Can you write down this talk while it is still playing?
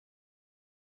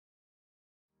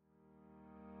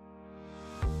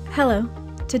Hello!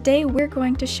 Today we're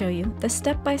going to show you the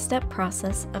step-by-step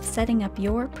process of setting up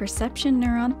your Perception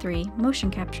Neuron 3 motion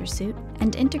capture suit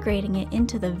and integrating it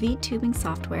into the VTubing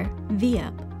software,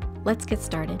 VUP. Let's get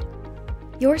started.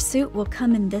 Your suit will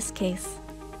come in this case.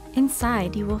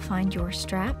 Inside you will find your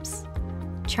straps,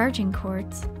 charging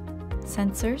cords,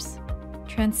 sensors,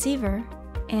 transceiver,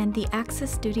 and the Access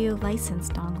Studio license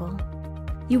dongle.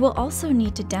 You will also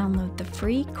need to download the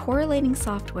free correlating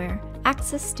software,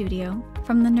 Access Studio,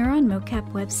 from the Neuron Mocap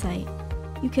website.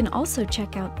 You can also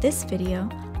check out this video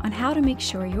on how to make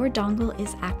sure your dongle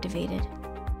is activated.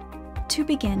 To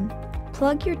begin,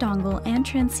 plug your dongle and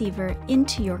transceiver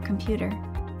into your computer.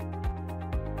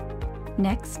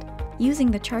 Next,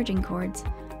 using the charging cords,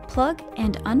 plug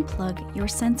and unplug your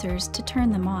sensors to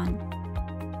turn them on.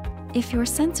 If your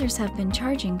sensors have been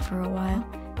charging for a while,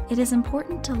 it is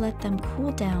important to let them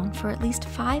cool down for at least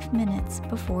 5 minutes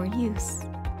before use.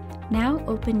 Now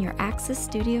open your Access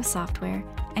Studio software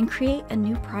and create a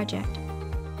new project.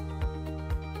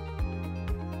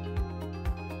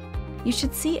 You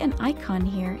should see an icon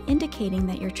here indicating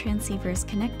that your transceiver is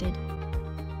connected.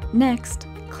 Next,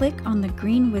 click on the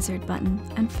green wizard button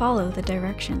and follow the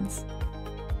directions.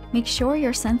 Make sure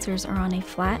your sensors are on a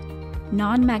flat,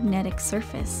 non-magnetic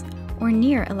surface or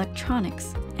near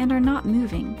electronics and are not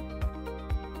moving.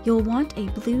 You'll want a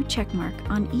blue checkmark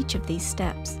on each of these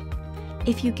steps.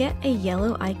 If you get a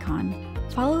yellow icon,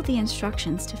 follow the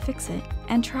instructions to fix it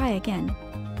and try again.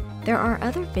 There are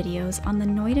other videos on the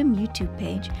Neudem YouTube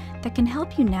page that can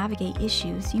help you navigate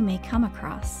issues you may come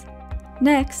across.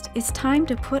 Next, it's time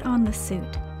to put on the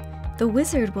suit. The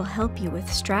wizard will help you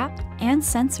with strap and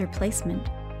sensor placement.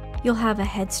 You'll have a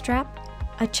head strap,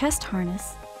 a chest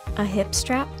harness, a hip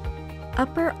strap,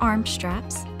 upper arm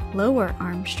straps, lower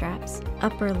arm straps,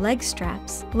 upper leg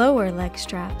straps, lower leg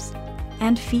straps,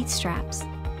 and feet straps.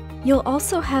 You'll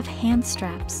also have hand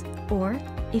straps, or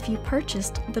if you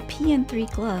purchased the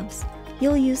PN3 gloves,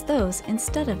 you'll use those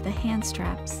instead of the hand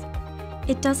straps.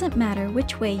 It doesn't matter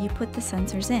which way you put the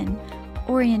sensors in,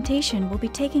 orientation will be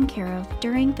taken care of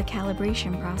during the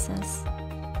calibration process.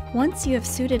 Once you have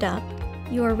suited up,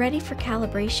 you are ready for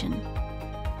calibration.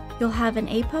 You'll have an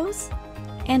A pose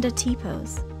and a T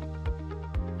pose.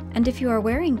 And if you are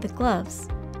wearing the gloves,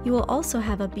 you will also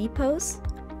have a B pose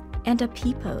and a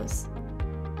P pose.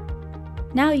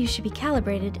 Now you should be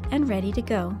calibrated and ready to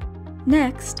go.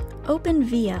 Next, open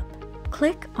VUP.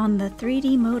 Click on the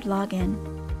 3D mode login.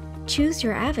 Choose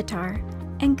your avatar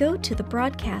and go to the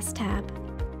Broadcast tab.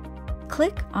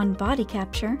 Click on Body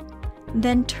Capture,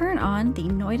 then turn on the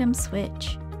Neudem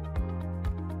switch.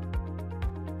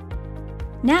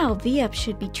 Now VUP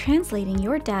should be translating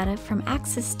your data from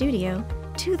Access Studio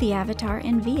to the avatar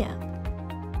in VUP.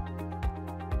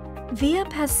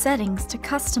 VUP has settings to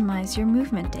customize your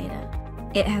movement data.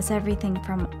 It has everything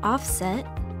from offset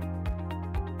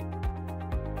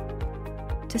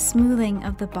to smoothing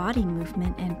of the body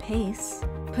movement and pace,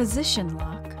 position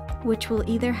lock, which will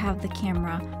either have the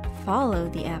camera follow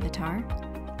the avatar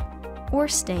or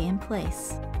stay in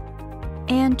place,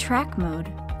 and track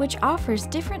mode, which offers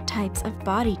different types of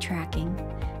body tracking.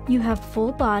 You have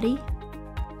full body,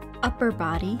 upper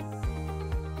body,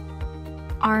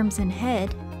 arms and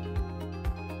head,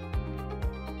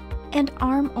 and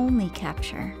arm-only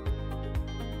capture.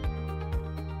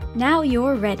 Now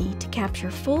you're ready to capture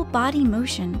full body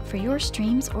motion for your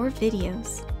streams or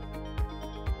videos.